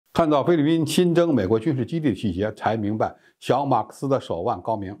看到菲律宾新增美国军事基地的细节，才明白小马克思的手腕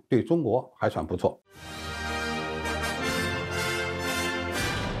高明，对中国还算不错。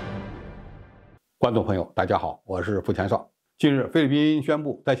观众朋友，大家好，我是付前少。近日，菲律宾宣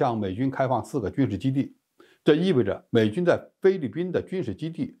布再向美军开放4个军事基地，这意味着美军在菲律宾的军事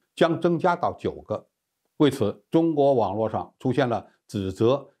基地将增加到9个。为此，中国网络上出现了指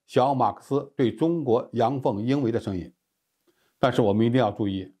责小马克思对中国阳奉阴违的声音。但是我们一定要注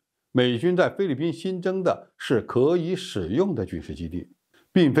意，美军在菲律宾新增的是可以使用的军事基地，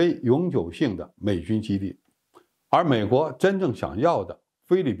并非永久性的美军基地，而美国真正想要的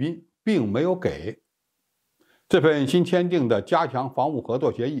菲律宾并没有给。这份新签订的加强防务合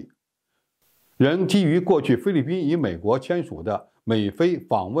作协议仍基于过去菲律宾与美国签署的美菲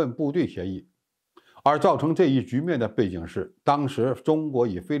访问部队协议，而造成这一局面的背景是，当时中国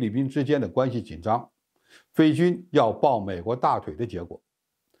与菲律宾之间的关系紧张，菲军要抱美国大腿的结果，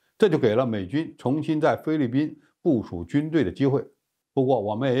这就给了美军重新在菲律宾部署军队的机会。不过，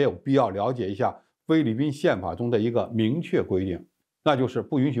我们也有必要了解一下菲律宾宪法中的一个明确规定，那就是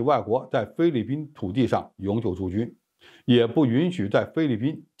不允许外国在菲律宾土地上永久驻军，也不允许在菲律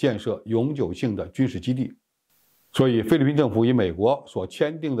宾建设永久性的军事基地。所以，菲律宾政府与美国所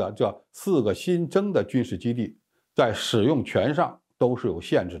签订的这4个新增的军事基地，在使用权上都是有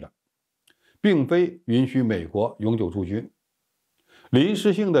限制的，并非允许美国永久驻军。临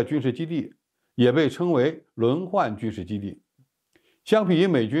时性的军事基地也被称为轮换军事基地。相比于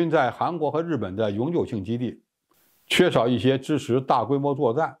美军在韩国和日本的永久性基地，缺少一些支持大规模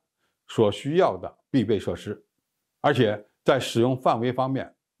作战所需要的必备设施，而且在使用范围方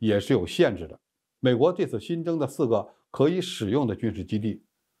面也是有限制的。美国这次新增的4个可以使用的军事基地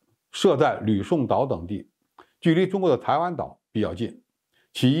设在吕宋岛等地，距离中国的台湾岛比较近，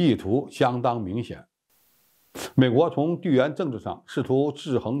其意图相当明显。美国从地缘政治上试图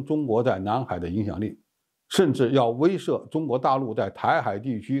制衡中国在南海的影响力，甚至要威慑中国大陆在台海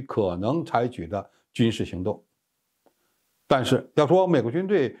地区可能采取的军事行动。但是要说美国军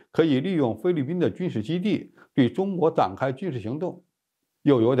队可以利用菲律宾的军事基地对中国展开军事行动，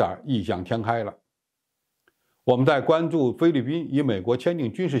又有点异想天开了。我们在关注菲律宾与美国签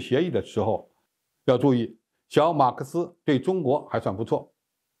订军事协议的时候，要注意小马克思对中国还算不错，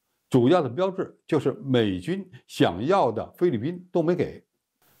主要的标志就是美军想要的菲律宾都没给。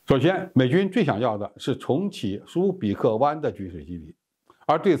首先，美军最想要的是重启苏比克湾的军事基地，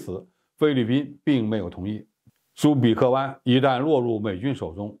而对此菲律宾并没有同意。苏比克湾一旦落入美军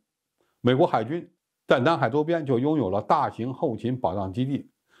手中，美国海军在南海周边就拥有了大型后勤保障基地，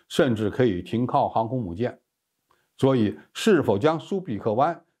甚至可以停靠航空母舰。所以，是否将苏比克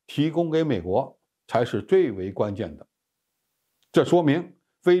湾提供给美国才是最为关键的。这说明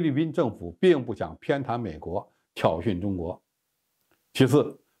菲律宾政府并不想偏袒美国，挑衅中国。其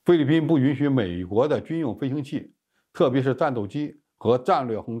次，菲律宾不允许美国的军用飞行器，特别是战斗机和战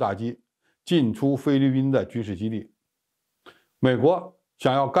略轰炸机进出菲律宾的军事基地。美国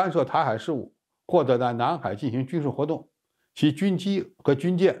想要干涉台海事务，或者在南海进行军事活动，其军机和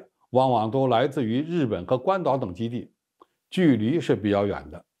军舰往往都来自于日本和关岛等基地，距离是比较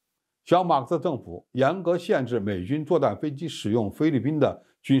远的。小马克思政府严格限制美军作战飞机使用菲律宾的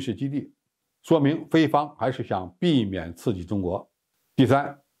军事基地，说明菲方还是想避免刺激中国。第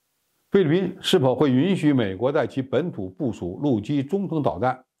三，菲律宾是否会允许美国在其本土部署陆基中程导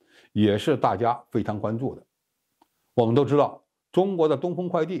弹，也是大家非常关注的。我们都知道，中国的东风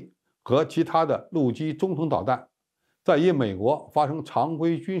快递和其他的陆基中程导弹在与美国发生常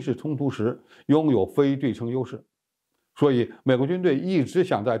规军事冲突时拥有非对称优势，所以美国军队一直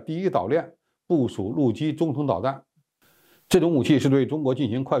想在第一岛链部署陆基中程导弹。这种武器是对中国进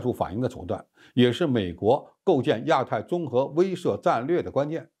行快速反应的手段，也是美国构建亚太综合威慑战略的关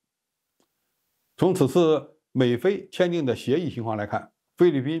键。从此次美菲签订的协议情况来看，菲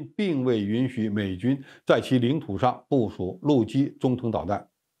律宾并未允许美军在其领土上部署陆基中程导弹。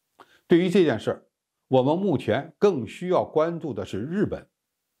对于这件事，我们目前更需要关注的是日本。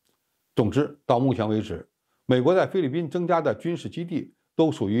总之，到目前为止，美国在菲律宾增加的军事基地都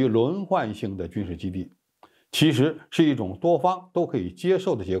属于轮换性的军事基地，其实是一种多方都可以接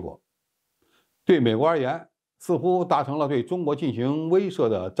受的结果。对美国而言，似乎达成了对中国进行威慑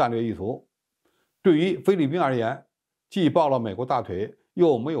的战略意图；对于菲律宾而言，既抱了美国大腿，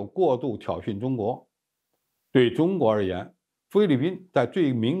又没有过度挑衅中国。对中国而言，菲律宾在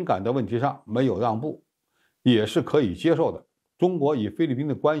最敏感的问题上没有让步，也是可以接受的。中国与菲律宾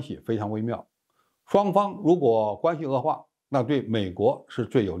的关系非常微妙，双方如果关系恶化，那对美国是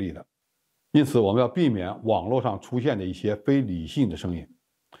最有利的。因此，我们要避免网络上出现的一些非理性的声音。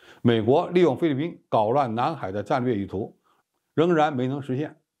美国利用菲律宾搞乱南海的战略意图仍然没能实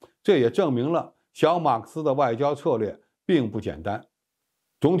现，这也证明了小马克思的外交策略并不简单。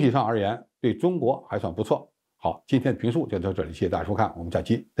总体上而言，对中国还算不错。好，今天的评述就到这里，谢谢大家收看，我们下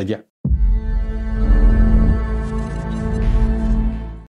期再见。